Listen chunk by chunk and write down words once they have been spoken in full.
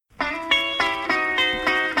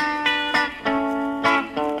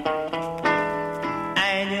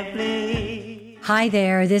Hi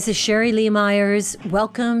there, this is Sherry Lee Myers.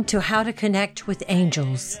 Welcome to How to Connect with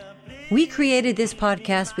Angels. We created this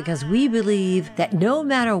podcast because we believe that no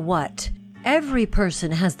matter what, every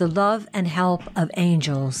person has the love and help of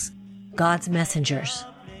angels, God's messengers.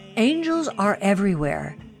 Angels are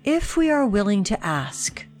everywhere, if we are willing to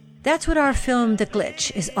ask. That's what our film, The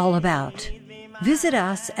Glitch, is all about. Visit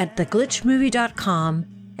us at theglitchmovie.com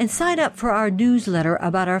and sign up for our newsletter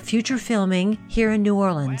about our future filming here in New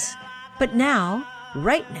Orleans. But now,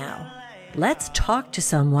 right now, let's talk to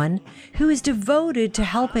someone who is devoted to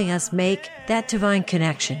helping us make that divine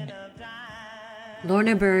connection.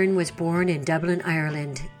 Lorna Byrne was born in Dublin,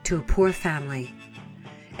 Ireland, to a poor family.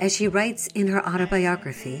 As she writes in her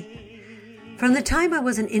autobiography, "From the time I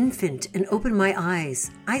was an infant and opened my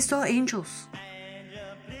eyes, I saw angels."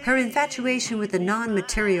 Her infatuation with the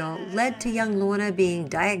non-material led to young Lorna being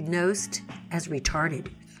diagnosed as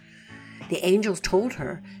retarded. The angels told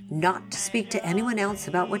her not to speak to anyone else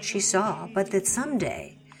about what she saw, but that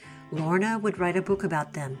someday Lorna would write a book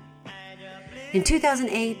about them. In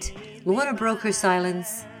 2008, Lorna broke her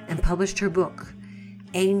silence and published her book,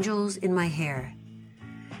 Angels in My Hair.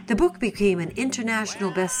 The book became an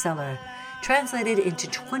international bestseller, translated into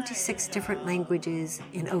 26 different languages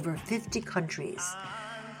in over 50 countries.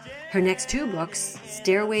 Her next two books,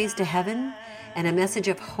 Stairways to Heaven and A Message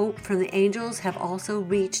of Hope from the Angels, have also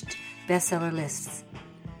reached bestseller lists.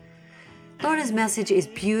 Lorna's message is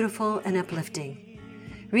beautiful and uplifting.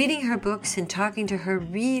 Reading her books and talking to her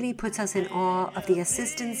really puts us in awe of the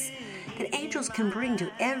assistance that angels can bring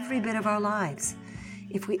to every bit of our lives,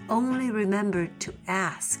 if we only remember to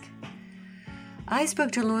ask. I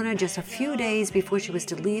spoke to Lorna just a few days before she was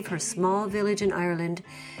to leave her small village in Ireland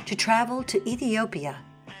to travel to Ethiopia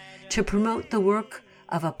to promote the work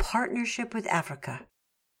of a partnership with Africa.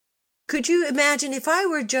 Could you imagine if I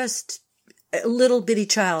were just a little bitty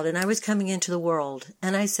child and I was coming into the world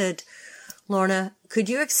and I said, Lorna, could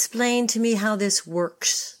you explain to me how this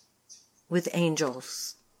works with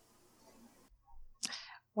angels?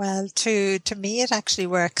 Well, to me, it actually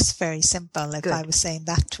works very simple. If I was saying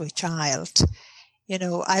that to a child,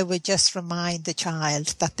 I would just remind the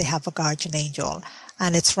child that they have a guardian angel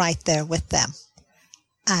and it's right there with them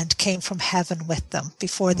and came from heaven with them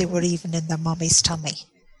before they were even in their mommy's tummy.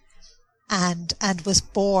 And was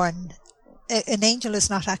born. An angel is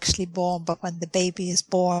not actually born, but when the baby is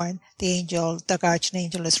born, the guardian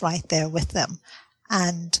angel is right there with them.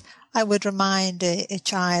 And I would remind a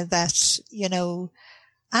child that,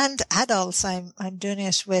 and adults, I'm doing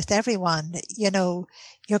it with everyone,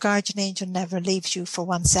 your guardian angel never leaves you for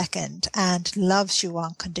 1 second and loves you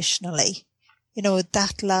unconditionally.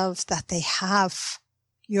 That love that they have,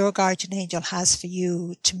 your guardian angel has for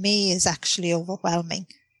you, to me is actually overwhelming.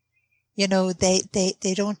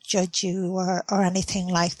 They don't judge you or anything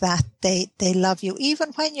like that. They love you.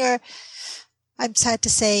 Even when I'm sad to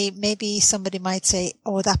say, maybe somebody might say,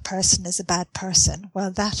 oh, that person is a bad person.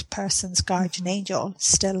 Well, that person's guardian angel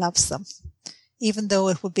still loves them, even though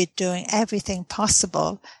it would be doing everything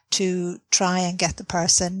possible to try and get the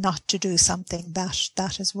person not to do something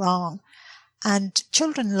that is wrong. And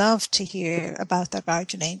children love to hear about their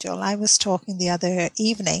guardian angel. I was talking the other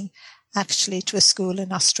evening actually to a school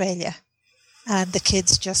in Australia. And the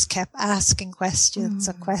kids just kept asking questions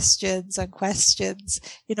and questions and questions,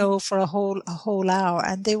 for a whole hour.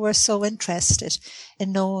 And they were so interested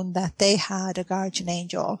in knowing that they had a guardian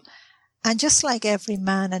angel. And just like every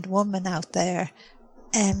man and woman out there,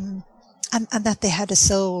 and that they had a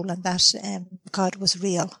soul and that God was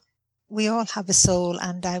real. We all have a soul.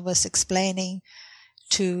 And I was explaining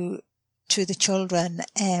to the children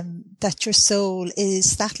that your soul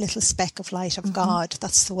is that little speck of light of God.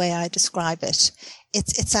 That's the way I describe it.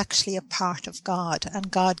 It's actually a part of God, and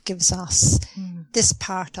God gives us this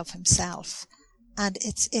part of himself. And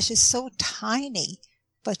it is so tiny,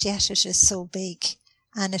 but yet it is so big,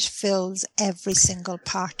 and it fills every single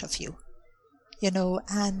part of you,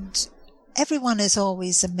 and everyone is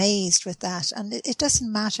always amazed with that. And it doesn't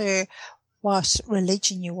matter what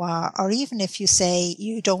religion you are, or even if you say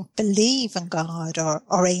you don't believe in God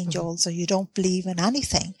or angels, or you don't believe in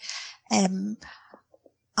anything.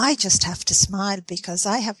 I just have to smile because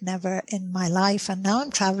I have never in my life, and now I'm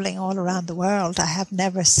traveling all around the world, I have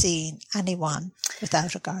never seen anyone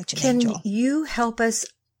without a guardian angel. Can you help us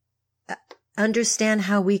understand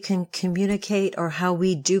how we can communicate, or how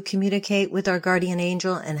we do communicate with our guardian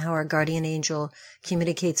angel, and how our guardian angel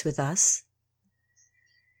communicates with us?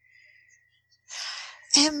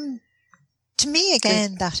 To me,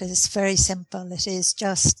 again, that is very simple. It is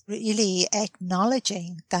just really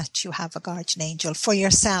acknowledging that you have a guardian angel for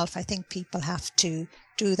yourself. I think people have to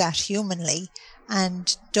do that humanly,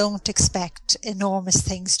 and don't expect enormous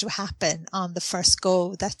things to happen on the first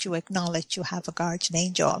go that you acknowledge you have a guardian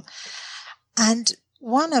angel. And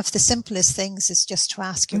one of the simplest things is just to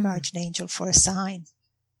ask your guardian angel for a sign,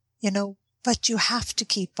 but you have to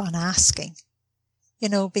keep on asking,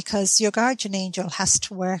 because your guardian angel has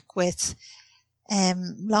to work with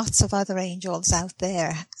lots of other angels out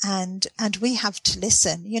there, and we have to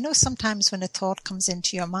listen. Sometimes when a thought comes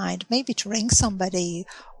into your mind, maybe to ring somebody,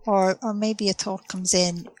 or maybe a thought comes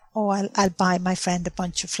in, I'll buy my friend a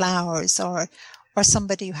bunch of flowers, or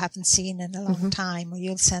somebody you haven't seen in a long time, or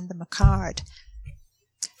you'll send them a card.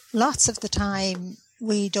 Lots of the time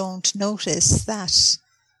we don't notice that,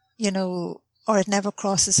 or it never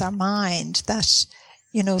crosses our mind that,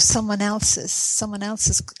 someone else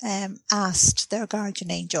has asked their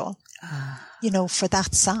guardian angel, for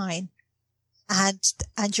that sign.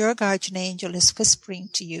 And your guardian angel is whispering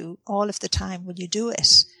to you all of the time, will you do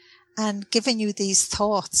it? And giving you these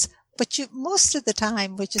thoughts. But most of the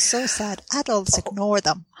time, which is so sad, adults ignore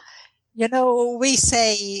them. We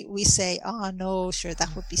say, oh no, sure,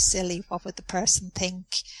 that would be silly. What would the person think?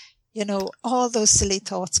 All those silly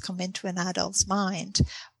thoughts come into an adult's mind.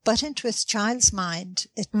 But into a child's mind,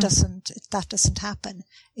 that doesn't happen.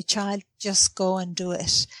 A child just go and do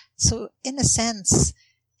it. So in a sense,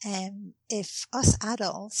 if us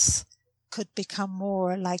adults could become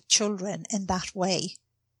more like children in that way,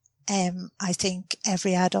 I think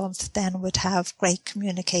every adult then would have great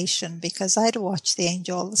communication, because I'd watch the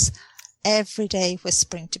angels every day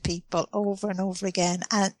whispering to people over and over again,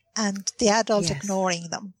 and the adult ignoring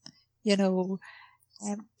them,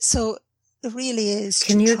 so it really is.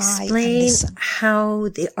 Can you explain how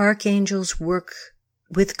the archangels work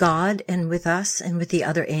with God and with us and with the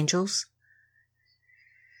other angels?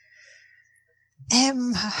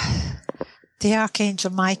 The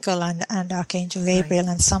Archangel Michael and Archangel Gabriel,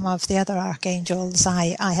 and some of the other archangels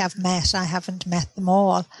I have met. I haven't met them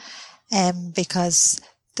all, because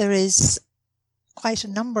there is quite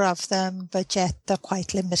a number of them, but yet they're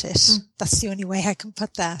quite limited. That's the only way I can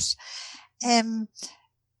put that.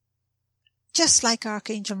 Just like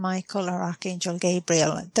Archangel Michael or Archangel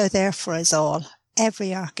Gabriel, they're there for us all.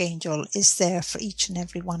 Every archangel is there for each and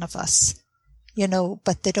every one of us,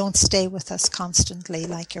 but they don't stay with us constantly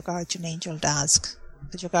like your guardian angel does,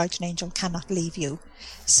 because your guardian angel cannot leave you.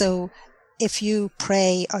 So if you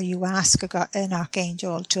pray or you ask an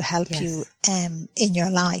archangel to help you in your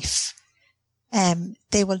life,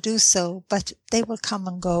 they will do so, but they will come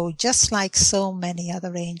and go, just like so many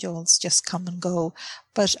other angels just come and go.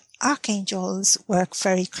 But archangels work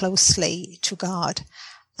very closely to God.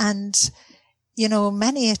 And,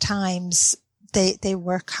 many a times they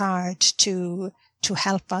work hard to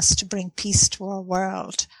help us to bring peace to our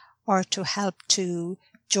world, or to help to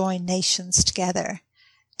join nations together.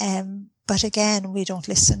 But again, we don't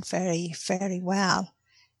listen very, very well.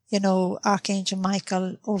 Archangel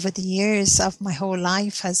Michael, over the years of my whole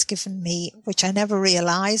life, has given me, which I never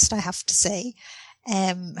realized, I have to say,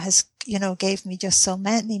 gave me just so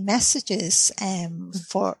many messages,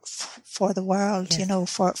 for the world,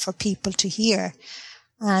 for people to hear.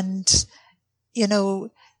 And,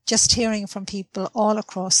 just hearing from people all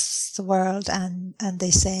across the world, and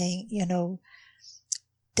they saying,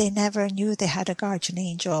 they never knew they had a guardian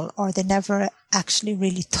angel, or they never actually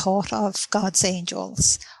really thought of God's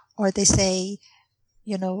angels. Or they say,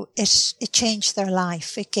 it changed their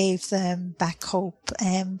life. It gave them back hope.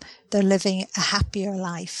 They're living a happier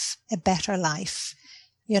life, a better life,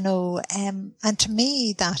 and to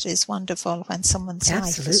me, that is wonderful when someone's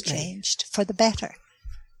life is changed for the better.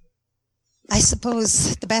 I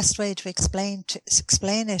suppose the best way to explain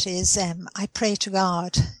it is, I pray to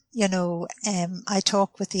God, I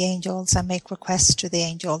talk with the angels, I make requests to the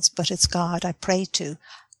angels, but it's God I pray to.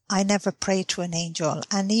 I never pray to an angel.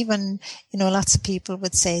 And even, lots of people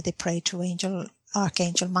would say they pray to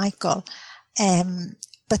Archangel Michael.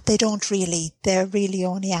 But they don't really. They're really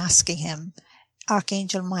only asking him.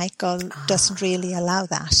 Archangel Michael doesn't really allow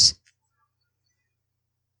that.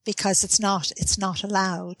 Because it's not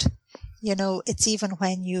allowed. It's even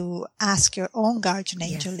when you ask your own guardian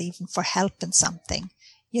angel even for help in something,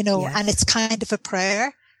 and it's kind of a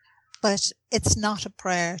prayer, but it's not a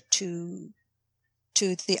prayer to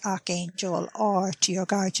the archangel or to your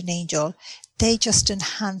guardian angel. They just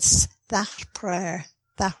enhance that prayer,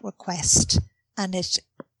 that request. And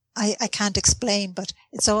I can't explain, but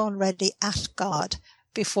it's already at God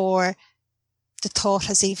before the thought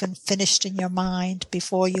has even finished in your mind,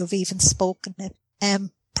 before you've even spoken it.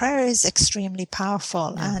 Prayer is extremely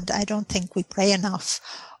powerful, and I don't think we pray enough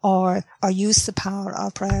or use the power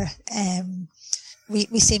of prayer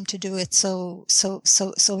we seem to do it so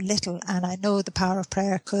little. And I know the power of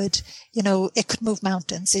prayer could, it could move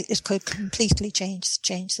mountains. It could completely change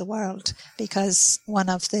the world, because one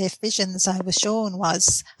of the visions I was shown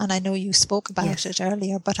was, and I know you spoke about it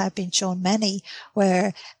earlier, but I've been shown many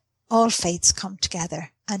where all faiths come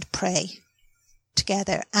together and pray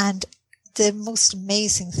together. And the most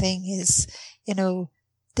amazing thing is,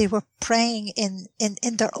 they were praying in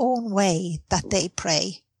their own way that they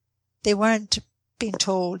pray. They weren't being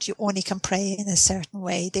told you only can pray in a certain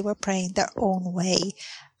way. They were praying their own way.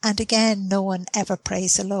 And again, no one ever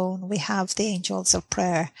prays alone. We have the angels of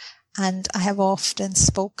prayer, and I have often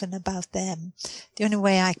spoken about them. The only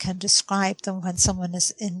way I can describe them when someone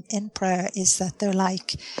is in prayer is that they're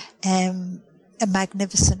like a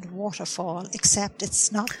magnificent waterfall, except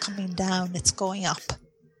it's not coming down, it's going up.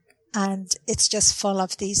 And it's just full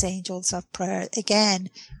of these angels of prayer, again,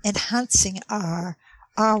 enhancing our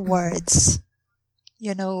words,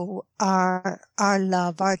 our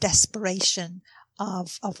love, our desperation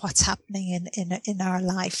of what's happening in our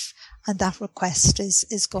life. And that request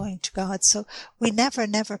is going to God. So we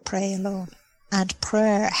never pray alone. And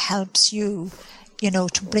prayer helps you,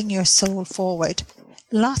 to bring your soul forward.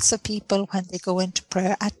 Lots of people, when they go into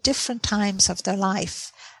prayer at different times of their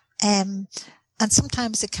life, and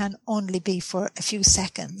sometimes it can only be for a few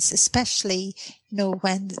seconds, especially,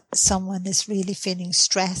 when someone is really feeling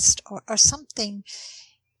stressed or something,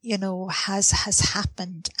 has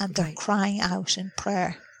happened, and they're crying out in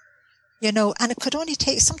prayer, and it could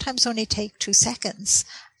sometimes only take 2 seconds,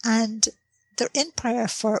 and they're in prayer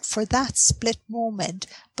for that split moment,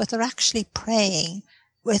 but they're actually praying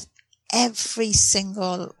with every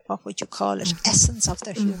single, what would you call it, essence of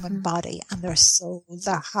their human body and their soul,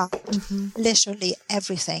 their heart, literally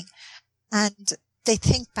everything. And they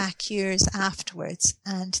think back years afterwards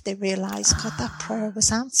and they realize, God, that prayer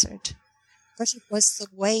was answered. But it was the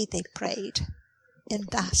way they prayed in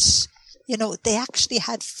that, they actually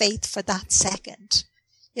had faith for that second.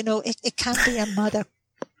 It can be a mother,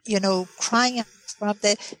 crying out from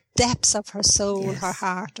the depths of her soul, her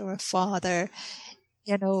heart, or a father,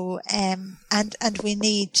 and we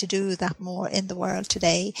need to do that more in the world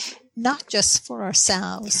today, not just for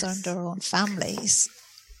ourselves and our own families.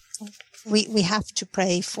 We have to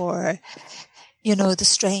pray for, the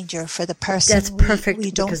stranger, for the person. That's perfect,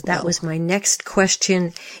 we don't because know. that was my next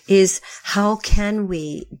question, is how can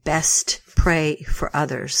we best pray for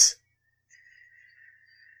others?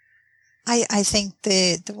 I think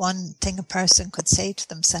the one thing a person could say to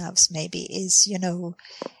themselves maybe is,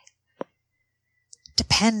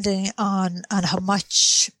 depending on how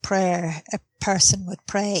much prayer a person would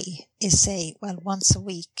pray, is say, well, once a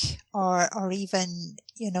week or even,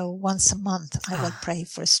 once a month, I will pray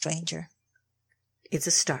for a stranger. It's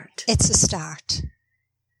a start. It's a start.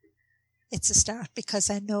 It's a start, because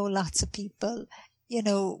I know lots of people,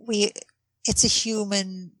 it's a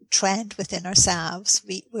human trend within ourselves.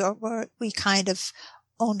 We kind of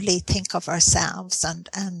only think of ourselves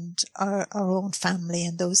and our own family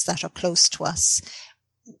and those that are close to us.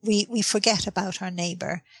 We forget about our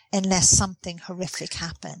neighbour unless something horrific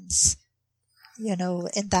happens,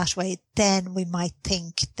 in that way. Then we might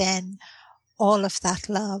think, then all of that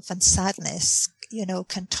love and sadness,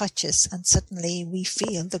 can touch us, and suddenly we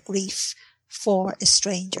feel the grief for a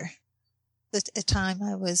stranger. At a time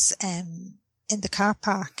I was in the car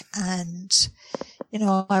park, and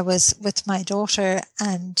I was with my daughter,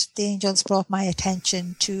 and the angels brought my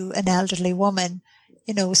attention to an elderly woman,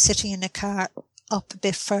 sitting in a car up a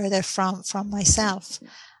bit further from myself.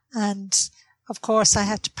 And of course I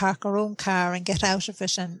had to park our own car and get out of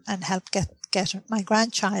it and help get my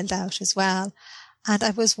grandchild out as well. And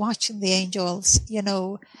I was watching the angels,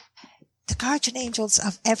 the guardian angels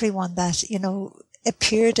of everyone that,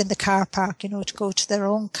 appeared in the car park, to go to their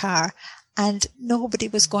own car, and nobody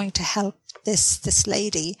was going to help this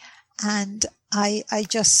lady. And I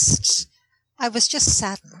was just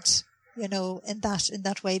saddened, in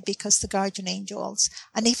that way, because the guardian angels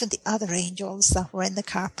and even the other angels that were in the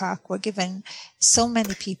car park were giving so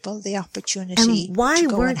many people the opportunity. And why to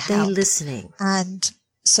go weren't and they help. listening? And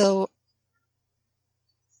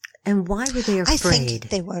why were they afraid? I think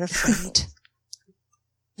they were afraid.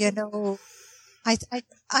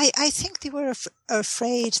 I think they were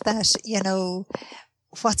afraid that,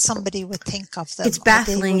 what somebody would think of them. It's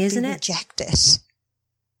baffling, isn't it? Reject it.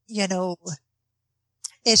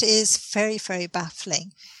 It is very, very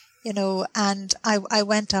baffling, and I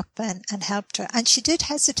went up and helped her, and she did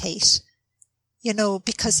hesitate,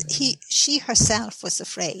 because she herself was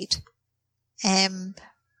afraid.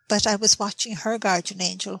 But I was watching her guardian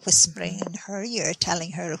angel whispering in her ear,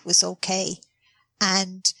 telling her it was okay.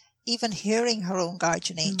 And, even hearing her own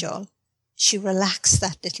guardian angel, she relaxed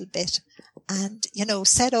that little bit and,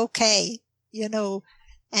 said, okay,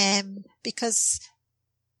 because,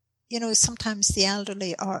 sometimes the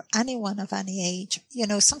elderly or anyone of any age,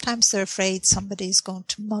 sometimes they're afraid somebody's going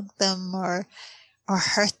to mug them or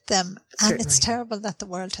hurt them. Certainly. And it's terrible that the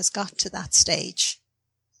world has got to that stage.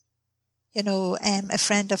 A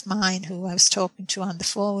friend of mine who I was talking to on the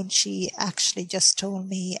phone, she actually just told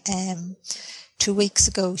me 2 weeks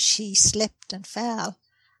ago she slipped and fell.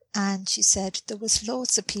 And she said there was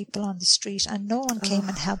loads of people on the street and no one came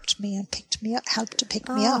and helped me and helped to pick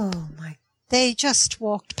me up. They just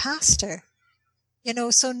walked past her.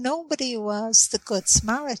 So nobody was the Good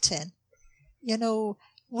Samaritan.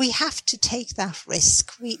 We have to take that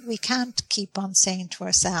risk. We can't keep on saying to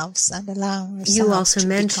ourselves and allowing ourselves You also to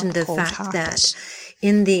mentioned the fact cold-hearted. that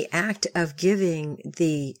in the act of giving,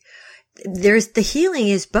 the healing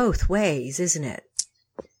is both ways, isn't it?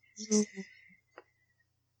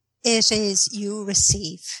 It is, you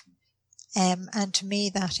receive. And to me,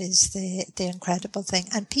 that is the incredible thing.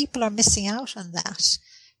 And people are missing out on that,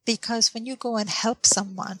 because when you go and help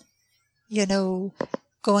someone,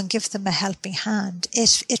 go and give them a helping hand,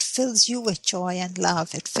 it fills you with joy and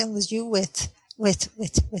love. It fills you with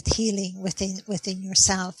healing within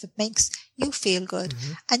yourself. It makes you feel good.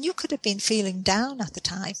 Mm-hmm. And you could have been feeling down at the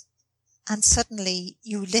time, and suddenly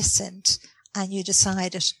you listened and you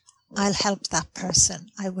decided, I'll help that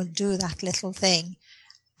person. I will do that little thing.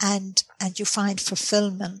 And you find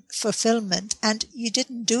fulfillment. And you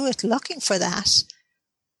didn't do it looking for that,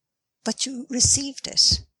 but you received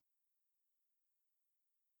it.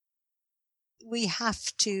 We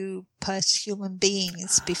have to put human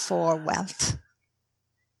beings before wealth.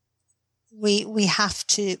 We have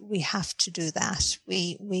to do that.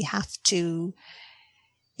 We have to,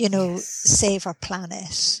 save our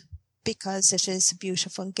planet, because it is a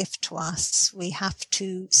beautiful gift to us. We have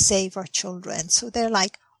to save our children. So they're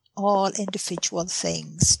like all individual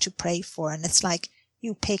things to pray for. And it's like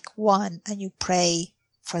you pick one and you pray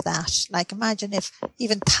for that. Like imagine if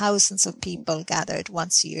even thousands of people gathered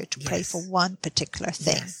once a year to pray for one particular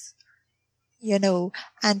thing.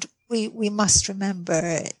 And we must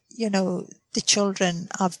remember, the children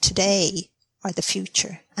of today are the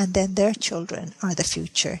future, and then their children are the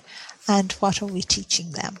future. And what are we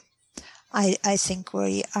teaching them? I think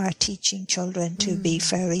we are teaching children to be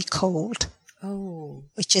very cold,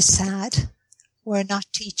 which is sad. We're not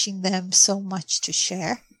teaching them so much to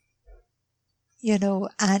share,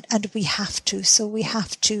 and we have to. So we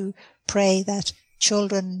have to pray that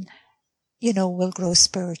children, will grow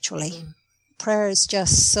spiritually. Prayer is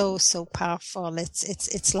just so powerful.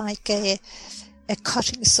 It's like a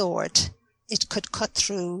cutting sword. It could cut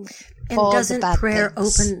through and all doesn't the bad prayer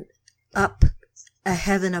things. Open up a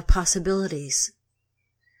heaven of possibilities?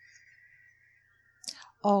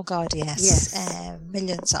 Oh God, yes.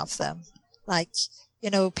 Millions of them. Like,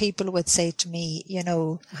 people would say to me,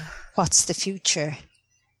 what's the future?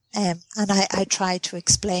 And I try to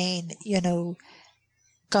explain,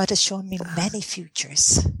 God has shown me many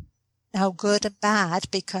futures. Now, good and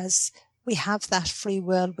bad, because we have that free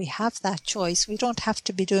will, we have that choice. We don't have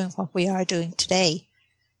to be doing what we are doing today.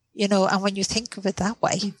 And when you think of it that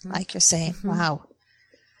way, like you're saying, wow.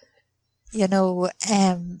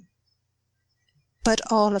 But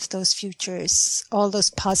all of those futures, all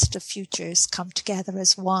those positive futures come together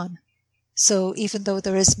as one. So even though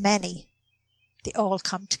there is many, they all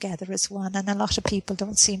come together as one. And a lot of people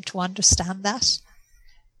don't seem to understand that,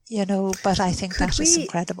 but I think that is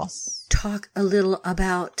incredible. Talk a little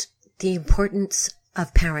about the importance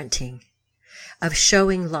of parenting, of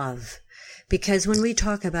showing love. Because when we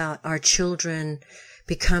talk about our children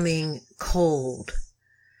becoming cold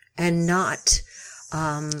and not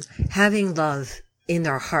having love in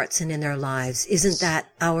their hearts and in their lives, isn't that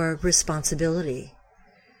our responsibility?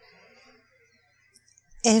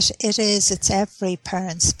 It is. It's every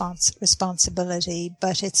parent's responsibility,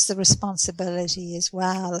 but it's the responsibility as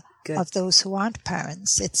well of those who aren't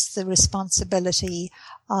parents. It's the responsibility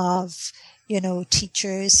of,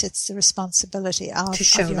 teachers. It's the responsibility of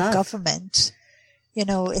your love. Government.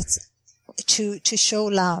 It's to show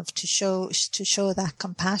love, to show that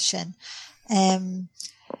compassion.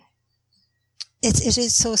 It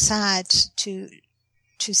is so sad to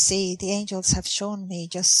see. The angels have shown me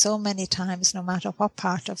just so many times, no matter what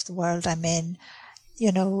part of the world I'm in,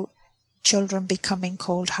 children becoming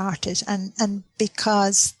cold-hearted, and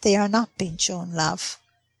because they are not being shown love,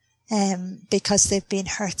 because they've been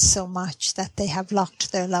hurt so much that they have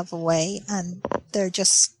locked their love away, and they're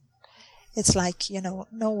just, it's like,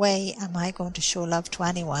 no way am I going to show love to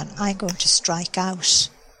anyone. I'm going to strike out,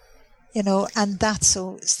 And that's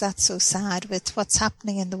so sad with what's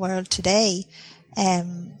happening in the world today.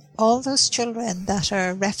 All those children that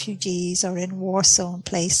are refugees or in war zone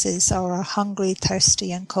places or are hungry,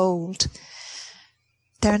 thirsty and cold,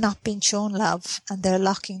 they're not being shown love, and they're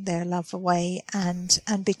locking their love away and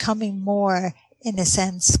becoming more, in a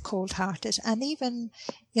sense, cold-hearted. And even,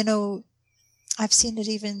 I've seen it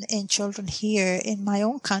even in children here in my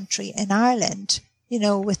own country, in Ireland,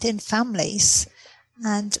 within families.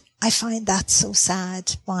 And I find that so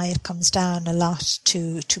sad, why it comes down a lot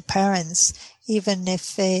to parents. Even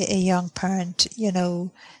if a young parent,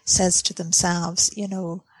 says to themselves,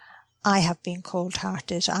 I have been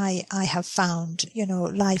cold-hearted. I have found,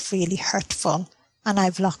 life really hurtful, and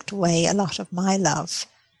I've locked away a lot of my love.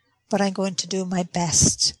 But I'm going to do my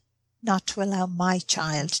best not to allow my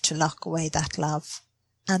child to lock away that love.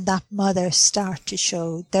 And that mother start to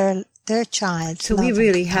show their child. So we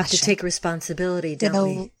really have to take responsibility,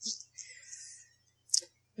 don't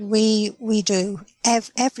we? We do.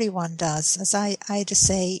 Everyone does. As I just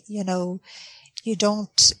say, you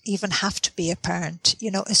don't even have to be a parent.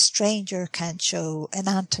 A stranger can show, an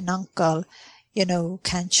aunt and uncle,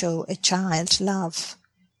 can show a child love.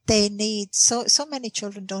 They need, so many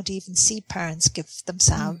children don't even see parents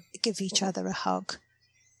give each other a hug,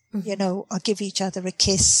 or give each other a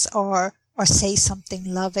kiss or say something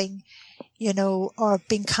loving, or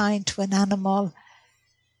being kind to an animal.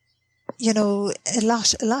 A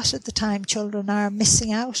lot of the time children are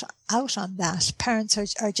missing out on that. Parents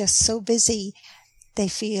are just so busy. They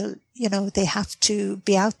feel, they have to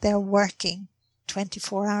be out there working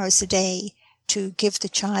 24 hours a day to give the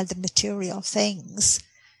child the material things.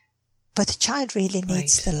 But the child really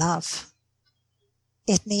needs the love.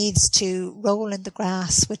 It needs to roll in the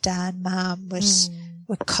grass with dad, mom,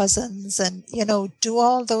 with cousins and, do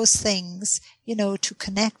all those things, to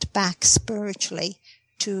connect back spiritually,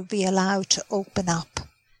 to be allowed to open up.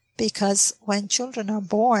 Because when children are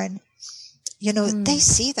born, they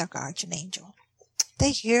see their guardian angel.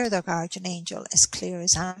 They hear their guardian angel as clear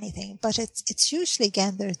as anything. But it's usually,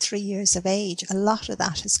 again, they're 3 years of age. A lot of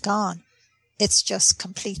that is gone. It's just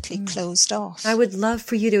completely closed off. I would love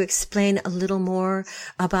for you to explain a little more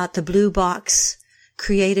about the Blue Box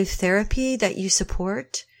creative therapy that you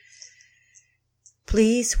support.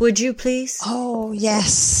 Please, would you please? Oh,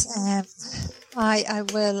 yes. I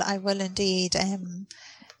will indeed.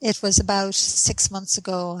 It was about 6 months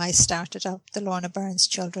ago I started up the Lorna Byrne's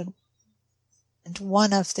Children. And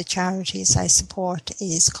one of the charities I support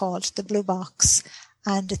is called the Blue Box,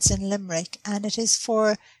 and it's in Limerick, and it is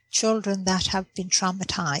for children that have been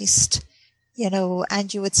traumatized,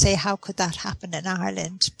 and you would say, how could that happen in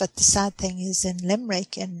Ireland? But the sad thing is, in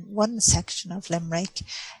Limerick, in one section of Limerick,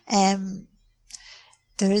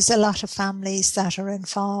 there is a lot of families that are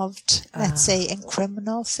involved, let's say, in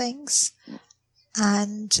criminal things.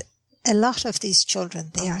 And a lot of these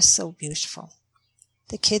children, they are so beautiful.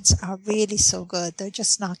 The kids are really so good. They're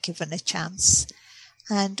just not given a chance.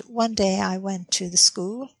 And one day I went to the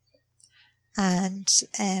school, and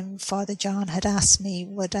Father John had asked me,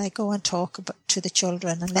 would I go and talk to the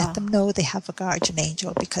children and let them know they have a guardian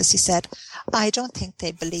angel, because he said, I don't think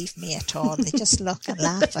they believe me at all. They just look and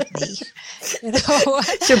laugh at me.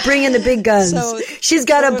 So bring in the big guns. So, she's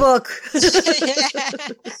got a book.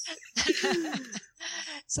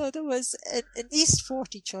 So there was at least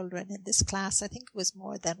 40 children in this class. I think it was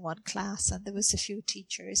more than one class, and there was a few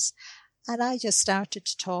teachers. And I just started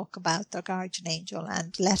to talk about their guardian angel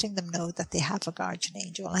and letting them know that they have a guardian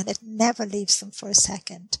angel, and it never leaves them for a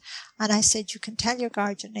second. And I said, you can tell your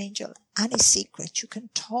guardian angel any secret. You can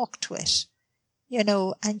talk to it,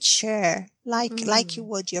 and share like you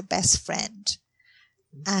would your best friend.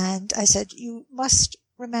 And I said, you must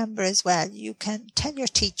remember as well, you can tell your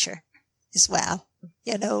teacher as well,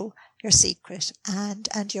 your secret,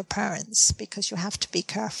 and your parents, because you have to be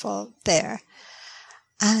careful there.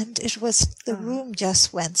 And it was, the room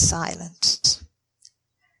just went silent,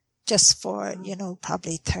 just for,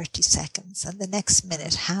 probably 30 seconds. And the next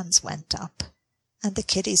minute, hands went up, and the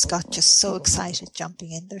kiddies got just so excited,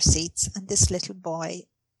 jumping in their seats. And this little boy,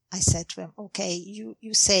 I said to him, okay, you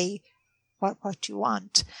say what you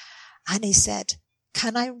want. And he said,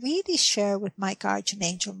 can I really share with my guardian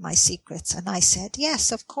angel my secrets? And I said,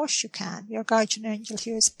 yes, of course you can. Your guardian angel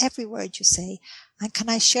hears every word you say. And can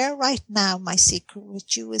I share right now my secret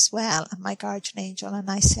with you as well, and my guardian angel? And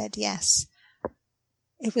I said, yes.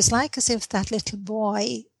 It was like as if that little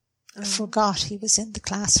boy forgot he was in the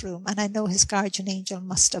classroom. And I know his guardian angel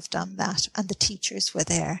must have done that, and the teachers were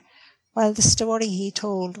there. Well, the story he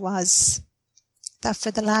told was that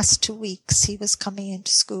for the last 2 weeks he was coming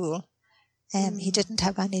into school. He didn't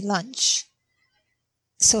have any lunch.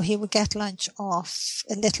 so he would get lunch off,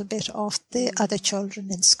 a little bit off the other children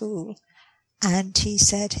in school. And he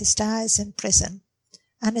said his dad's in prison.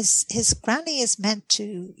 And his granny is meant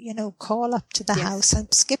to, call up to the house.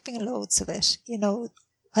 I'm skipping loads of it,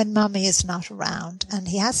 when mommy is not around. And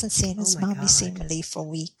he hasn't seen his mommy seemingly for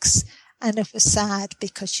weeks. And it was sad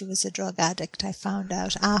because she was a drug addict, I found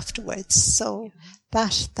out afterwards. So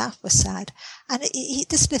that was sad. And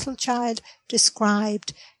this little child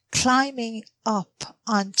described climbing up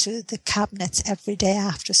onto the cabinets every day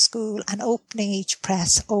after school and opening each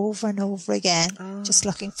press over and over again, just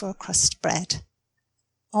looking for a crust of bread.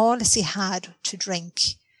 All as he had to drink,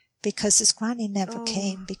 because his granny never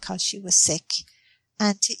came because she was sick.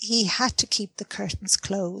 And he had to keep the curtains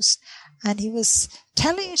closed. And he was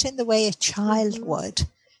telling it in the way a child would,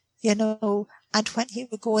 and when he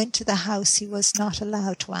would go into the house, he was not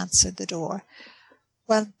allowed to answer the door.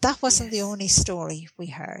 Well, that wasn't the only story we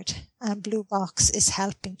heard. And Blue Box is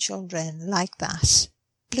helping children like that.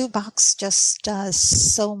 Blue Box just does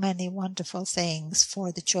so many wonderful things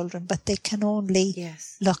for the children, but they can only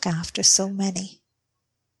look after so many,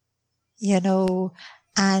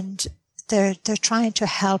 and they're trying to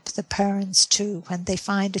help the parents too. When they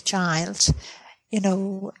find a child,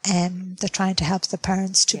 they're trying to help the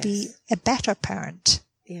parents to be a better parent.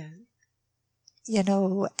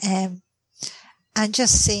 And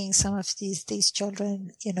just seeing some of these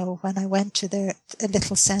children, when I went to a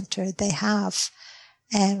little centre, they have,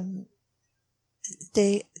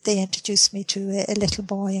 they introduced me to a little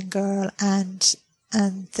boy and girl, and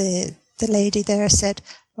the lady there said,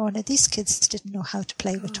 Lorna, these kids didn't know how to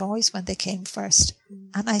play with toys when they came first.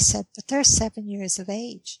 And I said, but they're 7 years of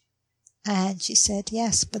age. And she said,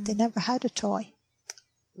 yes, but they never had a toy.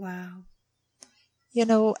 Wow.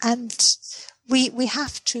 And we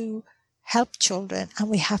have to help children, and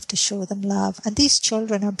we have to show them love. And these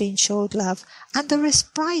children are being showed love, and they're as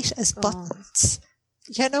bright as buttons.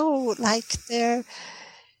 Like they're,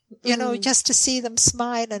 just to see them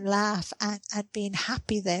smile and laugh and being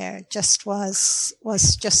happy there just was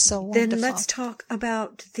just so wonderful. Then let's talk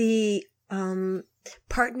about the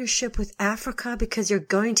partnership with Africa, because you're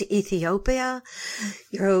going to Ethiopia.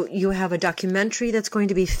 You have a documentary that's going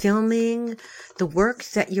to be filming the work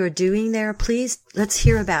that you're doing there. Please, let's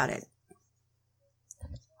hear about it.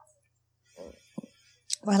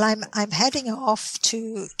 Well, I'm heading off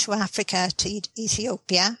to Africa, to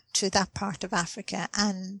Ethiopia, to that part of Africa,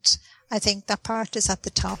 and I think that part is at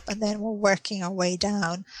the top, and then we're working our way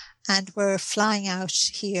down, and we're flying out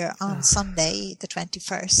here on Sunday, the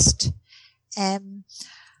 21st.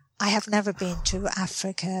 I have never been to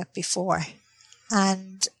Africa before,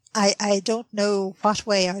 and I don't know what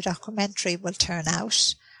way our documentary will turn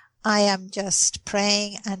out. I am just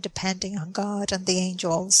praying and depending on God and the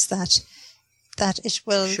angels that it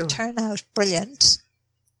will turn out brilliant,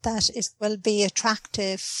 that it will be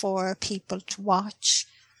attractive for people to watch,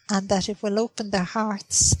 and that it will open their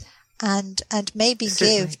hearts and maybe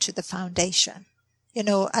give to the foundation.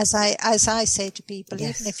 As I say to people,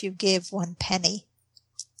 even if you give 1 penny,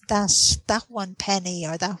 that 1 penny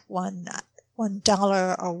or that $1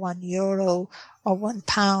 or €1 or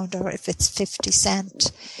 £1, or if it's 50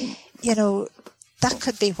 cents, that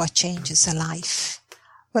could be what changes a life.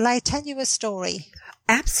 Will I tell you a story?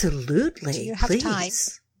 Absolutely. Do you have time?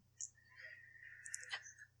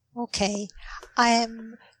 Okay. I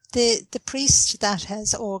am the priest that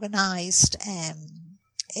has organised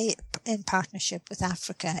in partnership with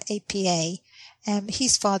Africa, APA.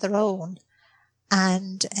 He's Father Owen,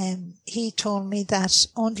 and he told me that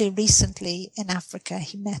only recently in Africa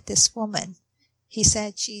he met this woman. He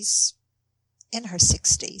said she's in her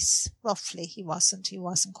 60s, roughly. He wasn't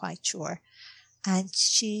quite sure. And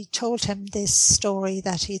she told him this story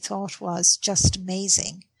that he thought was just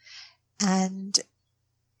amazing. And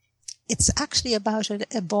it's actually about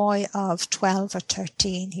a boy of 12 or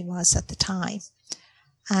 13 he was at the time.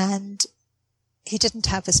 And he didn't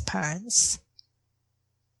have his parents.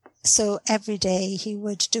 So every day he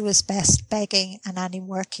would do his best begging and any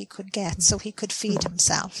work he could get so he could feed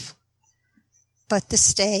himself. But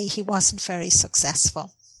this day he wasn't very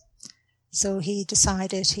successful. So he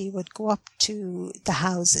decided he would go up to the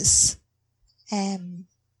houses and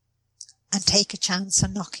take a chance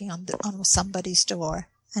on knocking on somebody's door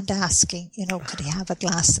and asking, could he have a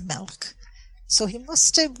glass of milk? So he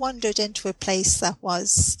must have wandered into a place that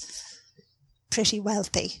was pretty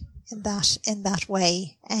wealthy in that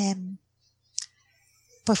way.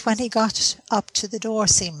 But when he got up to the door,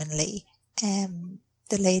 seemingly,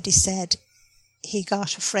 the lady said he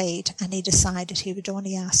got afraid and he decided he would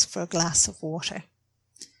only ask for a glass of water.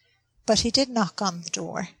 But he did knock on the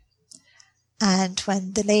door, And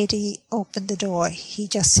when the lady opened the door, he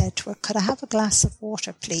just said to her, "Could I have a glass of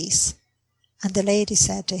water, please?" And the lady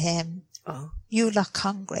said to him, "You look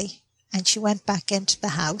hungry." And she went back into the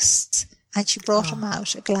house and she brought him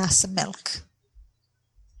out a glass of milk.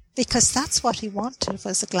 Because that's what he wanted,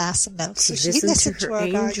 was a glass of milk. So she listened to her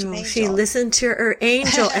angel. She listened to her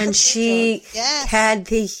angel, and she had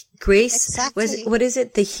the grace. Exactly. What is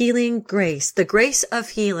it? The healing grace. The grace of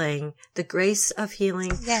healing. The grace of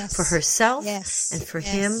healing for herself and for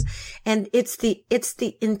him. And it's the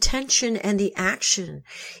intention and the action,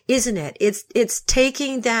 isn't it? It's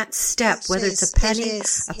taking that step, whether it's a penny,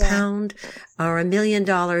 a pound, or $1 million.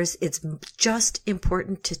 It's just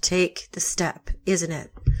important to take the step, isn't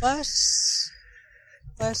it? But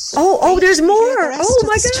there's more. Oh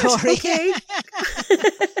my gosh. Okay.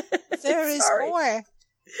 There is more.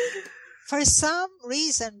 For some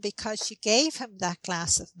reason, because she gave him that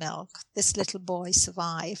glass of milk, this little boy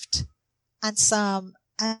survived. And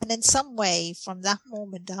in some way, from that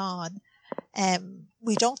moment on,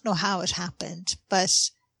 we don't know how it happened, but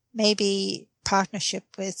maybe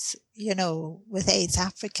partnership with AIDS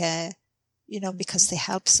Africa, because they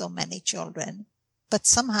help so many children. But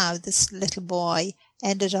somehow this little boy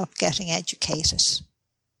ended up getting educated.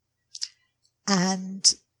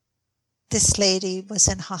 And this lady was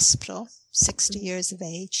in hospital, 60 years of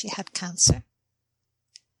age. She had cancer.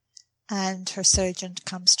 And her surgeon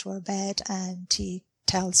comes to her bed and he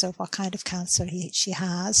tells her what kind of cancer she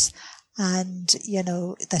has, and,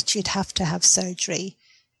 that she'd have to have surgery.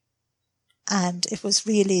 And it was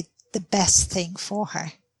really the best thing for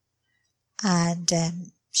her. And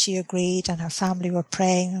she agreed, and her family were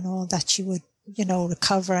praying and all that she would,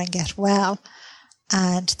 recover and get well.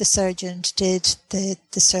 And the surgeon did the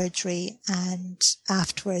surgery, and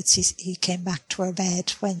afterwards he came back to her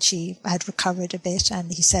bed when she had recovered a bit,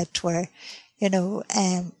 and he said to her,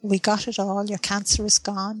 we got it all, your cancer is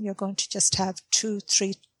gone, you're going to just have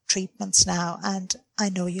 2-3 treatments now, and I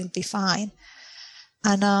know you'll be fine.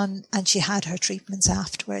 And she had her treatments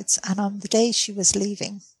afterwards, and on the day she was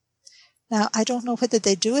leaving, now I don't know whether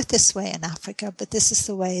they do it this way in Africa, but this is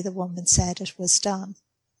the way the woman said it was done.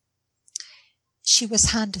 She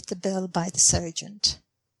was handed the bill by the surgeon,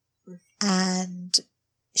 and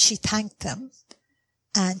she thanked them,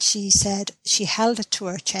 and she said she held it to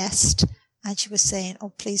her chest, and she was saying,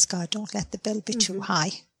 "Oh, please God, don't let the bill be too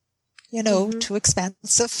high, too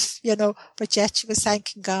expensive, but yet she was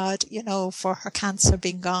thanking God, for her cancer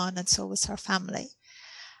being gone, and so was her family."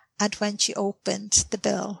 And when she opened the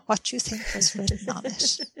bill, what do you think was written on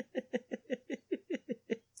it?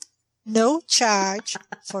 No charge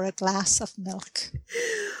for a glass of milk.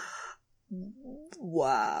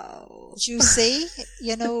 Wow. Do you see,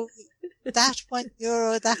 that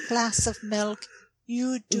 €1, that glass of milk,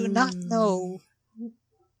 you do not know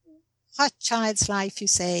what child's life you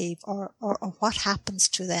save or what happens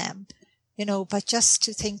to them, but just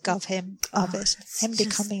to think of him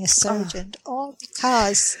becoming a surgeon, all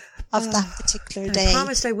because of that particular day. I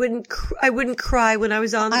promised I wouldn't cry when I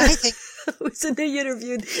was on I was in the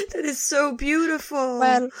interview. That is so beautiful.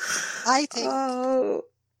 Well, I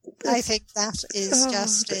think that is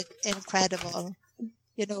just incredible.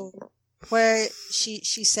 Where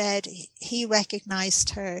she said he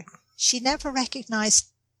recognized her. She never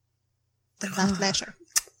recognized that letter,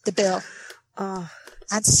 the bill,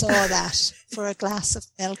 and saw that for a glass of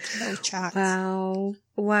milk, no charge.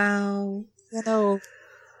 Wow.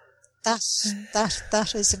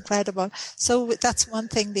 That is incredible. So that's one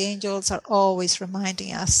thing the angels are always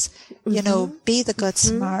reminding us, be the good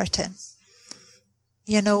Samaritan,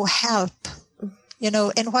 help,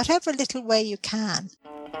 in whatever little way you can.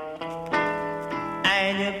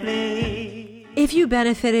 If you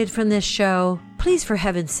benefited from this show, please, for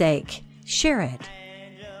heaven's sake, share it.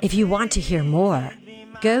 If you want to hear more,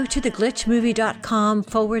 go to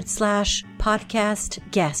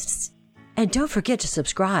theglitchmovie.com/podcast guests. And don't forget to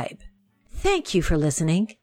subscribe. Thank you for listening.